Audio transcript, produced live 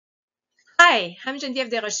Hi, I'm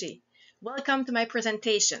Geneviève Desrochers. Welcome to my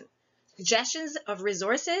presentation, Suggestions of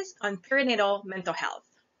Resources on Perinatal Mental Health.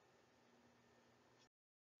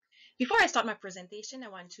 Before I start my presentation, I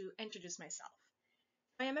want to introduce myself.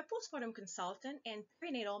 I am a postpartum consultant and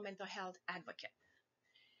perinatal mental health advocate.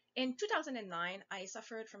 In 2009, I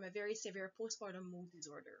suffered from a very severe postpartum mood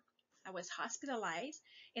disorder. I was hospitalized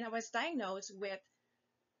and I was diagnosed with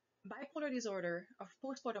bipolar disorder of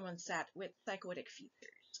postpartum onset with psychotic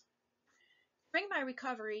features. During my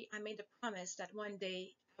recovery, I made the promise that one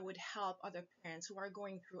day I would help other parents who are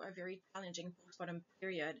going through a very challenging postpartum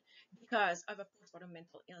period because of a postpartum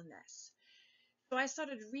mental illness. So I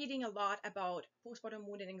started reading a lot about postpartum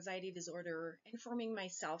mood and anxiety disorder, informing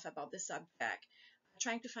myself about the subject,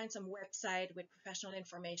 trying to find some website with professional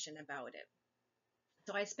information about it.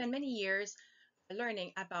 So I spent many years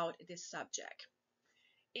learning about this subject.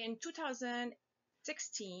 In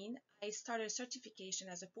 2016, I started a certification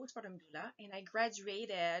as a postpartum doula, and I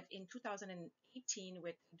graduated in 2018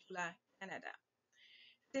 with Doula Canada.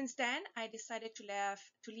 Since then, I decided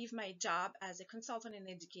to leave my job as a consultant in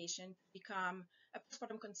education to become a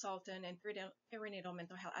postpartum consultant and perinatal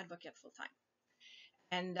mental health advocate full time.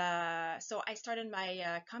 And so I started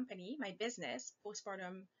my company, my business,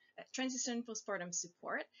 transition postpartum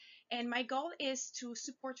support. And my goal is to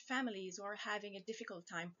support families who are having a difficult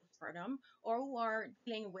time postpartum or who are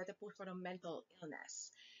dealing with a postpartum mental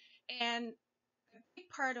illness. And a big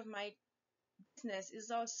part of my business is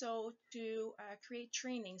also to create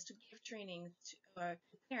trainings, to give trainings to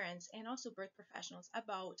parents and also birth professionals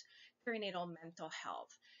about perinatal mental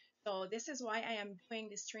health. So this is why I am doing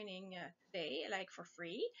this training today, like for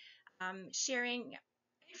free, sharing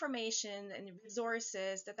information and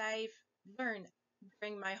resources that I've learned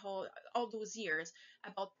during my all those years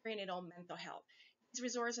about perinatal mental health. These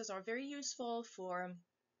resources are very useful for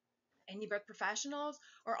any birth professionals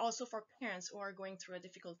or also for parents who are going through a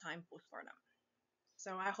difficult time postpartum.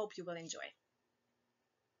 So I hope you will enjoy.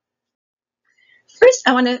 First,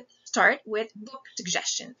 I want to start with book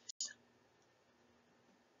suggestions.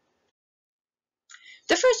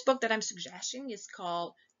 The first book that I'm suggesting is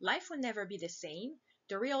called Life Will Never Be the Same,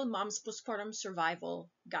 The Real Mom's Postpartum Survival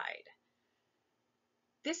Guide.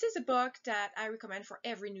 This is a book that I recommend for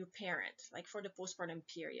every new parent, like for the postpartum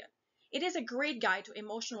period. It is a great guide to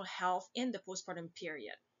emotional health in the postpartum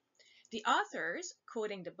period. The authors,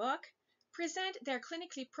 quoting the book, present their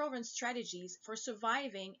clinically proven strategies for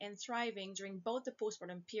surviving and thriving during both the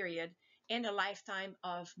postpartum period and a lifetime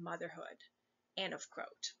of motherhood. End of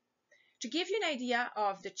quote. To give you an idea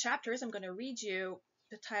of the chapters, I'm going to read you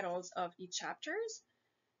the titles of each chapters.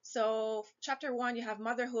 So chapter 1, you have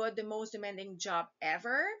motherhood, the most demanding job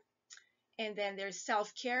ever. And then there's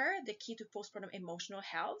self-care, the key to postpartum emotional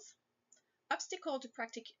health. Obstacle to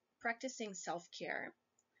practicing self-care.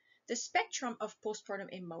 The spectrum of postpartum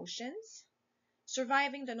emotions.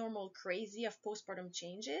 Surviving the normal crazy of postpartum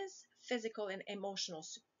changes, physical and emotional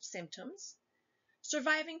symptoms.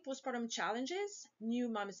 Surviving postpartum challenges, new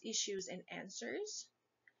mom's issues and answers.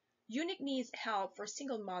 Unique needs help for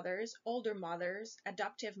single mothers, older mothers,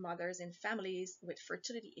 adoptive mothers, and families with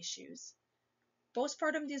fertility issues.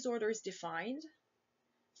 Postpartum disorders defined.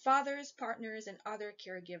 Fathers, partners, and other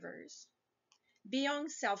caregivers.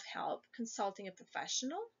 Beyond self-help, consulting a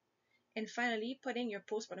professional. And finally, putting your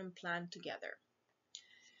postpartum plan together.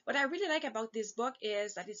 What I really like about this book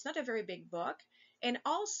is that it's not a very big book, and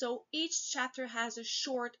also each chapter has a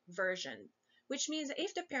short version, which means that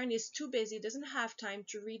if the parent is too busy, doesn't have time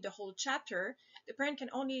to read the whole chapter, the parent can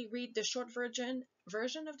only read the short version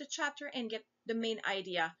of the chapter and get the main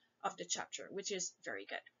idea of the chapter, which is very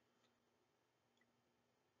good.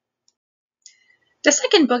 The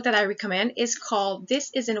second book that I recommend is called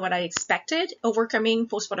This Isn't What I Expected, Overcoming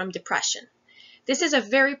Postpartum Depression. This is a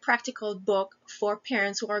very practical book for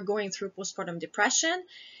parents who are going through postpartum depression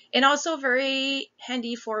and also very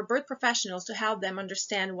handy for birth professionals to help them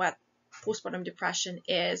understand what postpartum depression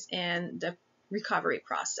is and the recovery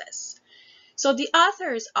process. So the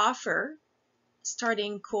authors offer,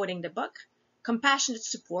 starting quoting the book, compassionate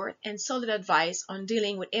support and solid advice on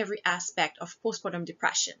dealing with every aspect of postpartum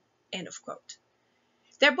depression, end of quote.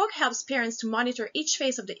 Their book helps parents to monitor each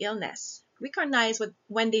phase of the illness, recognize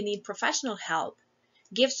when they need professional help,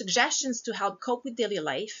 give suggestions to help cope with daily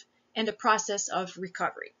life and the process of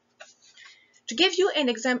recovery. To give you an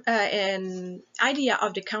idea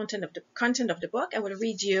of the content of the book, I will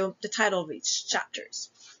read you the title of each chapters.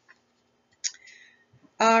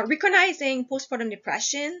 Recognizing postpartum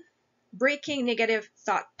depression, breaking negative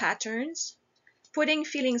thought patterns, putting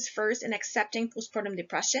feelings first and accepting postpartum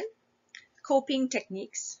depression, coping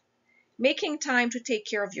techniques, making time to take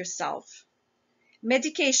care of yourself,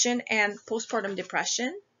 medication and postpartum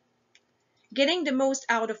depression, getting the most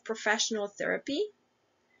out of professional therapy,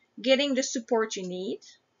 getting the support you need,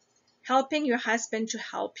 helping your husband to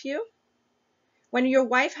help you, when your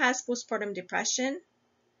wife has postpartum depression,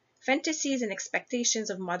 fantasies and expectations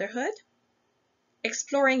of motherhood,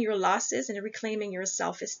 exploring your losses and reclaiming your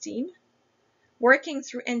self-esteem, working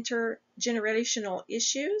through intergenerational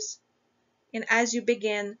issues, and as you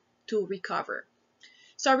begin to recover.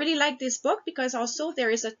 So I really like this book because also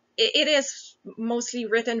it is mostly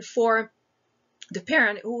written for the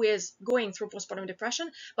parent who is going through postpartum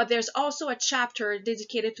depression, but there's also a chapter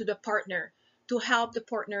dedicated to the partner to help the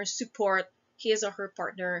partner support his or her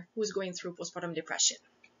partner who's going through postpartum depression.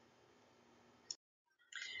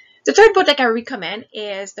 The third book that I recommend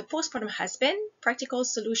is The Postpartum Husband, Practical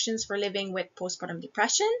Solutions for Living with Postpartum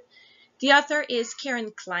Depression. The author is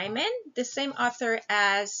Karen Kleiman, the same author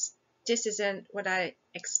as This Isn't What I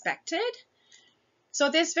Expected. So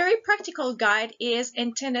this very practical guide is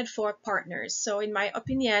intended for partners. So in my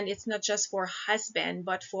opinion, it's not just for husband,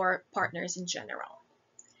 but for partners in general.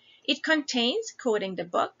 It contains, quoting the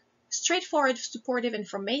book, straightforward supportive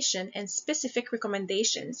information and specific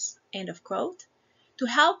recommendations, end of quote, to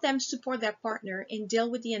help them support their partner and deal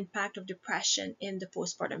with the impact of depression in the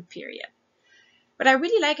postpartum period. What I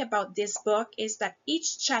really like about this book is that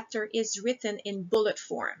each chapter is written in bullet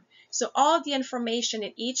form. So all the information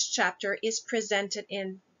in each chapter is presented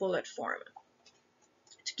in bullet form.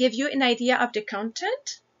 To give you an idea of the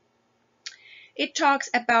content, it talks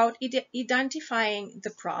about identifying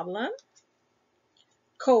the problem,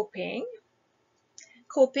 coping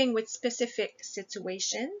with specific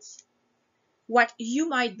situations, what you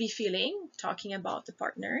might be feeling, talking about the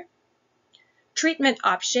partner, treatment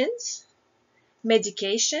options,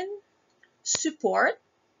 medication, support,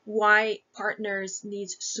 why partners need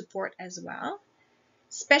support as well,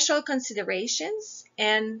 special considerations,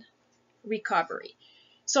 and recovery.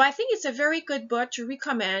 So I think it's a very good book to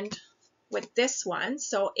recommend with this one.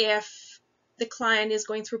 So if the client is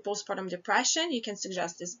going through postpartum depression, you can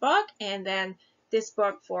suggest this book and then this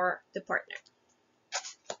book for the partner.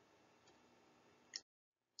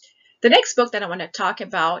 The next book that I want to talk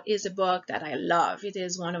about is a book that I love. It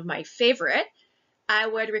is one of my favorite. I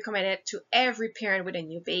would recommend it to every parent with a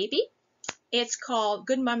new baby. It's called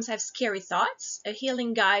Good Moms Have Scary Thoughts, a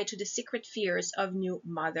healing guide to the secret fears of new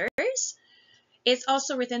mothers. It's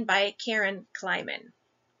also written by Karen Kleiman.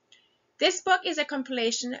 This book is a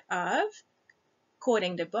compilation of,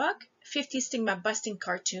 quoting the book, 50 stigma-busting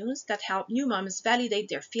cartoons that help new moms validate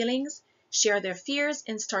their feelings, share their fears,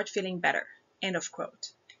 and start feeling better, end of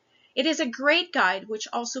quote. It is a great guide which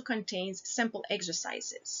also contains simple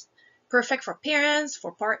exercises, perfect for parents,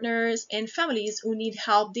 for partners, and families who need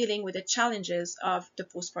help dealing with the challenges of the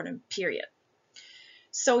postpartum period.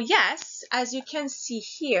 So yes, as you can see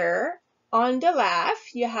here, on the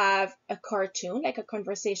left, you have a cartoon, like a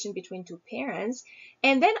conversation between two parents,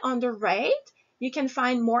 and then on the right, you can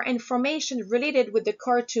find more information related with the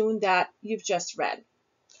cartoon that you've just read.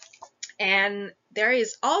 And there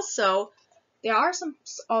are also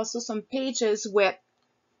some pages with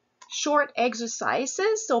short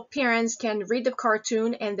exercises, so parents can read the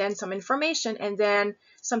cartoon and then some information, and then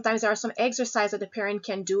sometimes there are some exercises that the parent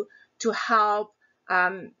can do to help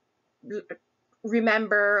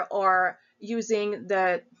remember or using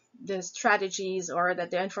the strategies or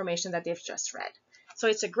the information that they've just read. So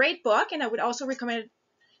it's a great book, and I would also recommend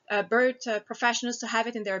birth professionals to have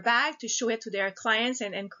it in their bag to show it to their clients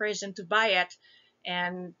and encourage them to buy it,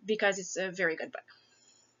 and because it's a very good book.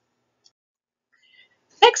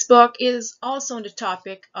 Next book is also on the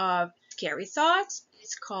topic of scary thoughts.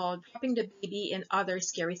 It's called Dropping the Baby and Other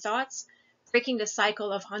Scary Thoughts, Breaking the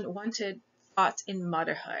Cycle of Unwanted Thoughts in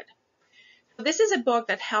Motherhood. So this is a book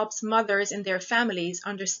that helps mothers and their families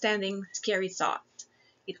understanding scary thoughts.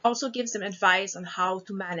 It also gives them advice on how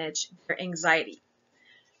to manage their anxiety.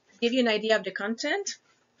 To give you an idea of the content,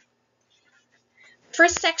 the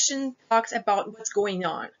first section talks about what's going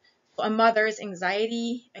on. A mother's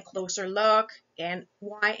anxiety, a closer look, and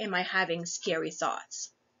why am I having scary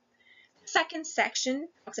thoughts? The second section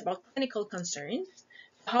talks about clinical concerns.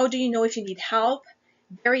 How do you know if you need help?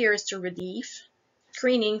 Barriers to relief,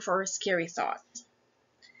 screening for scary thoughts.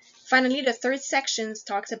 Finally, the third section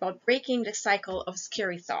talks about breaking the cycle of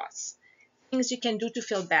scary thoughts. Things you can do to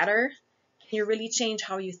feel better. Can you really change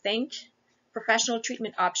how you think? Professional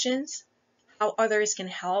treatment options, how others can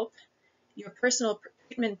help, your personal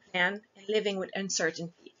treatment plan, and living with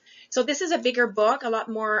uncertainty. So this is a bigger book, a lot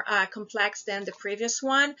more complex than the previous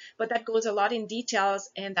one, but that goes a lot in details,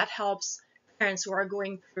 and that helps parents who are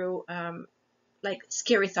going through like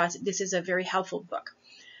scary thoughts. This is a very helpful book.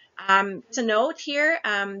 It's a note here.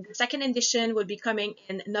 The second edition will be coming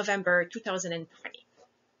in November 2020.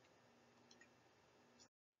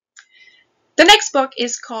 The next book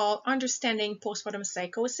is called Understanding Postpartum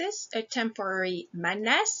Psychosis, A Temporary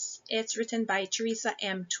Madness. It's written by Teresa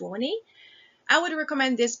M. Tuoni. I would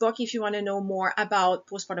recommend this book if you want to know more about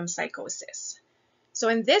postpartum psychosis. So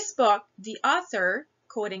in this book, the author,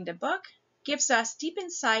 quoting the book, gives us deep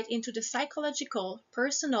insight into the psychological,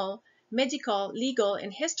 personal, medical, legal,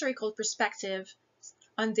 and historical perspective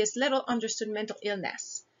on this little understood mental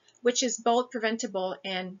illness, which is both preventable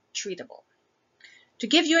and treatable. To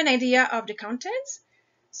give you an idea of the contents,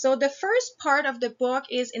 so the first part of the book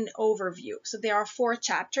is an overview. So there are 4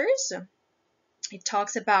 chapters. It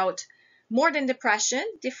talks about more than depression,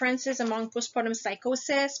 differences among postpartum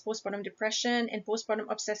psychosis, postpartum depression, and postpartum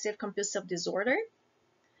obsessive compulsive disorder,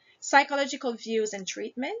 psychological views and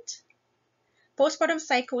treatment, postpartum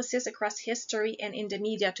psychosis across history and in the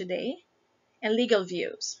media today, and legal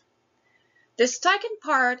views. The second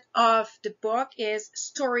part of the book is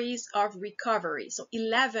stories of recovery. So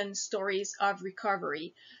 11 stories of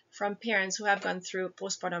recovery from parents who have gone through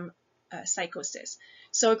postpartum psychosis.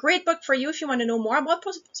 So a great book for you if you want to know more about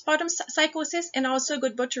postpartum psychosis, and also a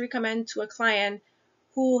good book to recommend to a client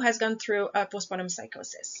who has gone through a postpartum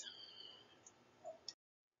psychosis.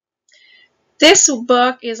 This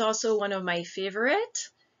book is also one of my favorite.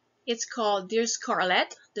 It's called Dear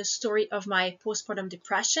Scarlett, The Story of My Postpartum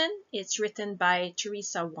Depression. It's written by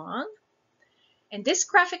Teresa Wang. And this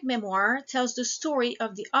graphic memoir tells the story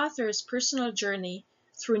of the author's personal journey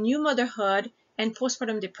through new motherhood and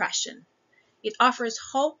postpartum depression. It offers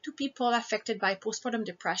hope to people affected by postpartum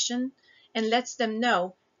depression and lets them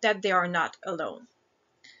know that they are not alone.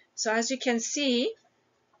 So as you can see,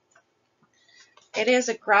 it is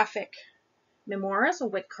a graphic memoir, so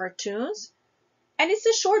with cartoons. And it's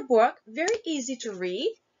a short book, very easy to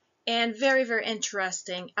read and very, very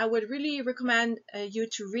interesting. I would really recommend you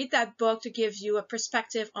to read that book to give you a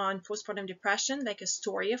perspective on postpartum depression, like a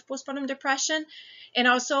story of postpartum depression. And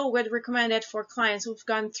also would recommend it for clients who've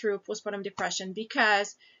gone through postpartum depression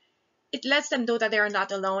because it lets them know that they are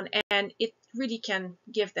not alone and it really can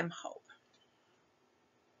give them hope.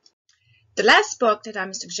 The last book that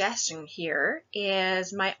I'm suggesting here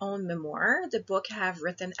is my own memoir, the book I have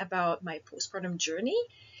written about my postpartum journey.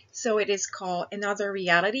 So it is called Another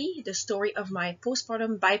Reality, the story of my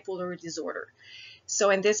postpartum bipolar disorder. So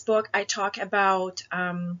in this book, I talk about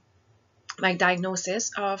my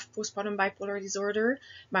diagnosis of postpartum bipolar disorder,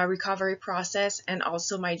 my recovery process, and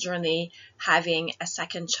also my journey having a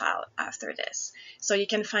second child after this. So you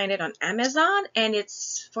can find it on Amazon, and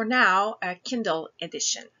it's, for now, a Kindle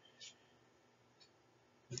edition.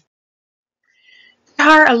 There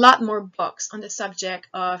are a lot more books on the subject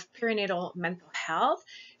of perinatal mental health.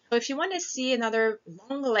 So if you want to see another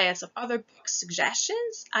long list of other book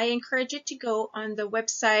suggestions, I encourage you to go on the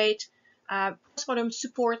website Postpartum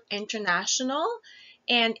Support International.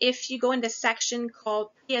 And if you go in the section called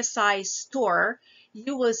PSI Store,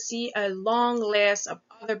 you will see a long list of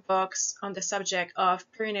other books on the subject of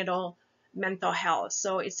perinatal mental health.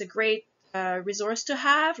 So it's a great resource to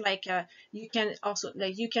have. You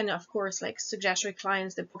can of course suggest your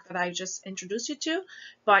clients the book that I just introduced you to,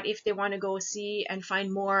 but if they want to go see and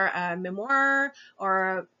find more memoir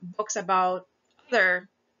or books about other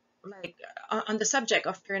on the subject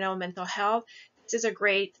of perinatal mental health, this is a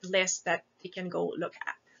great list that they can go look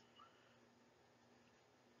at.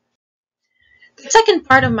 The second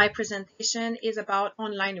part of my presentation is about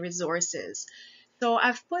online resources. So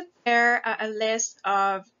I've put there a list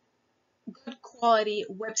of good quality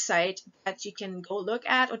website that you can go look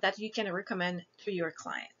at or that you can recommend to your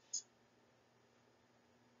clients.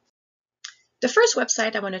 The first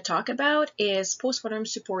website I want to talk about is Postpartum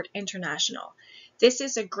Support International. This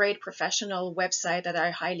is a great professional website that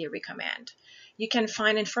I highly recommend. You can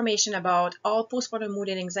find information about all postpartum mood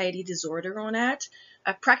and anxiety disorder on it,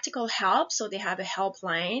 practical help, so they have a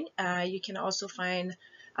helpline. You can also find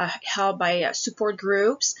help by support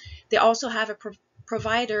groups. They also have a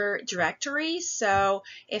provider directory, so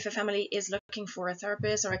if a family is looking for a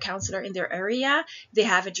therapist or a counselor in their area, they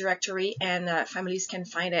have a directory and families can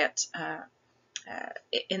find it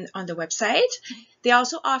on the website. They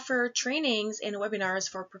also offer trainings and webinars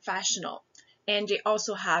for professionals, and they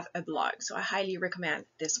also have a blog, so I highly recommend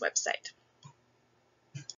this website.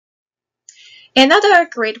 Another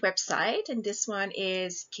great website, and this one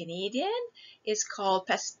is Canadian, is called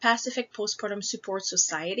Pacific Postpartum Support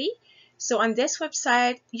Society. So on this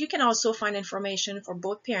website, you can also find information for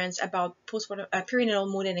both parents about postpartum perinatal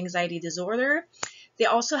mood and anxiety disorder. They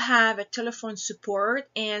also have a telephone support,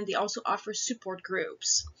 and they also offer support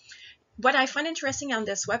groups. What I find interesting on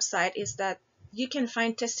this website is that you can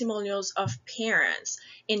find testimonials of parents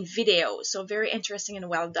in videos, so very interesting and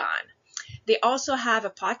well done. They also have a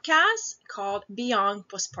podcast called Beyond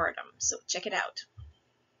Postpartum, so check it out.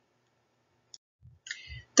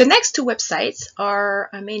 The next two websites are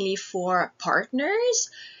mainly for partners.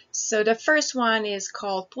 So the first one is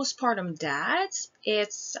called Postpartum Dads.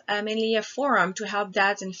 It's mainly a forum to help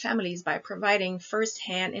dads and families by providing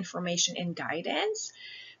first-hand information and guidance.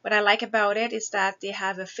 What I like about it is that they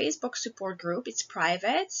have a Facebook support group. It's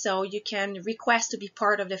private, so you can request to be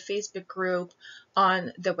part of the Facebook group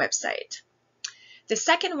on the website. The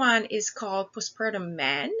second one is called Postpartum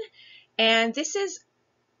Men, and this is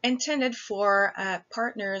intended for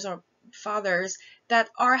partners or fathers that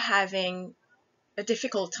are having a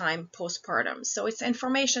difficult time postpartum. So it's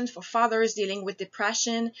information for fathers dealing with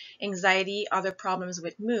depression, anxiety, other problems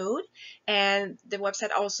with mood, and the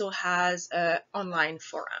website also has an online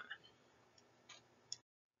forum.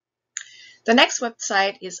 The next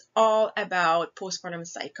website is all about postpartum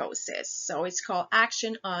psychosis. So it's called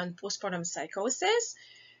Action on Postpartum Psychosis.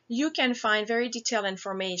 You can find very detailed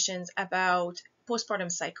information about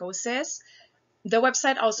postpartum psychosis. The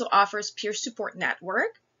website also offers peer support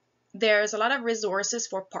network. There's a lot of resources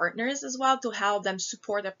for partners as well to help them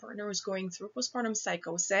support a partner who's going through postpartum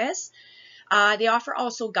psychosis. They offer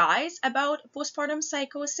also guides about postpartum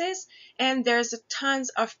psychosis, and there's tons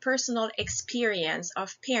of personal experience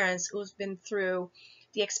of parents who've been through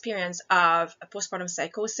the experience of postpartum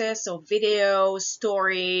psychosis, so videos,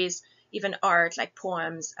 stories, even art like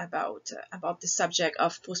poems about the subject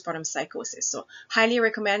of postpartum psychosis. So highly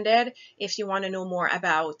recommended if you want to know more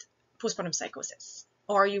about postpartum psychosis,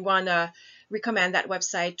 or you want to recommend that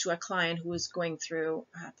website to a client who is going through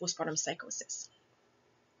postpartum psychosis.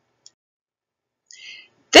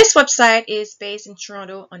 This website is based in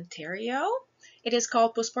Toronto, Ontario. It is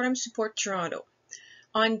called Postpartum Support Toronto.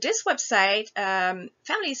 On this website,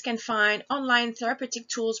 families can find online therapeutic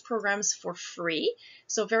tools programs for free,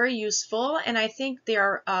 so very useful, and I think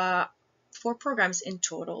there are 4 programs in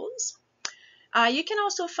totals. You can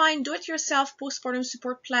also find do-it-yourself postpartum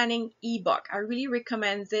support planning ebook. I really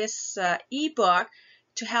recommend this ebook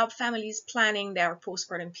to help families planning their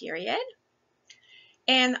postpartum period.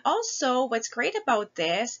 And also what's great about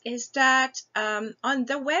this is that on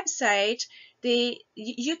the website,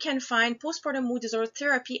 you can find postpartum mood disorder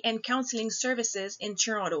therapy and counseling services in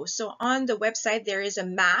Toronto. So on the website, there is a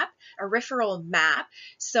map, a referral map.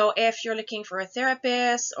 So if you're looking for a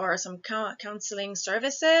therapist or some counseling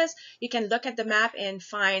services, you can look at the map and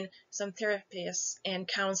find some therapists and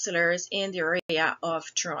counselors in the area of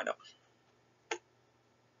Toronto.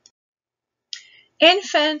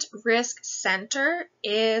 Infant Risk Center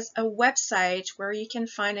is a website where you can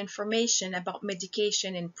find information about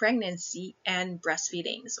medication in pregnancy and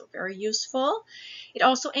breastfeeding, so very useful. It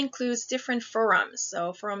also includes different forums,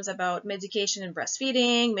 so forums about medication in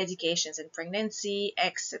breastfeeding, medications in pregnancy,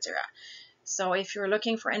 etc. So if you're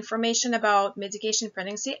looking for information about medication in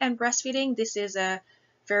pregnancy and breastfeeding, this is a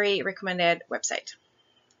very recommended website.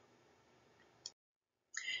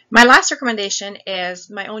 My last recommendation is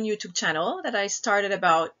my own YouTube channel that I started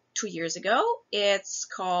about 2 years ago. It's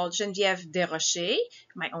called Geneviève Desrochers,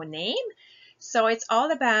 my own name. So it's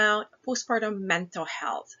all about postpartum mental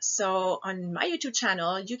health. So on my YouTube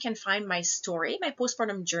channel, you can find my story, my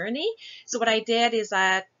postpartum journey. So what I did is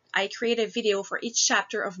that I created a video for each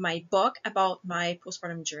chapter of my book about my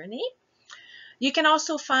postpartum journey. You can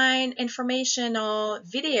also find informational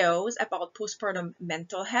videos about postpartum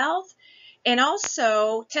mental health, and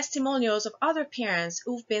also testimonials of other parents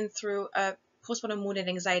who've been through a postpartum mood and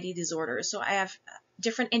anxiety disorder. So I have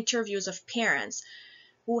different interviews of parents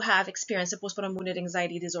who have experienced a postpartum mood and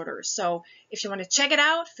anxiety disorder. So if you want to check it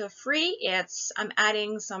out, feel free. I'm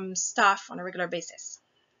adding some stuff on a regular basis.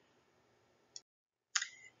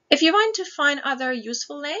 If you want to find other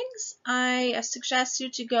useful links, I suggest you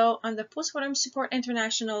to go on the Postpartum Support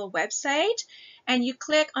International website and you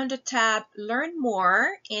click on the tab Learn More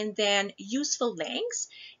and then Useful Links,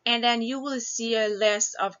 and then you will see a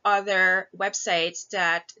list of other websites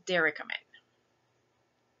that they recommend.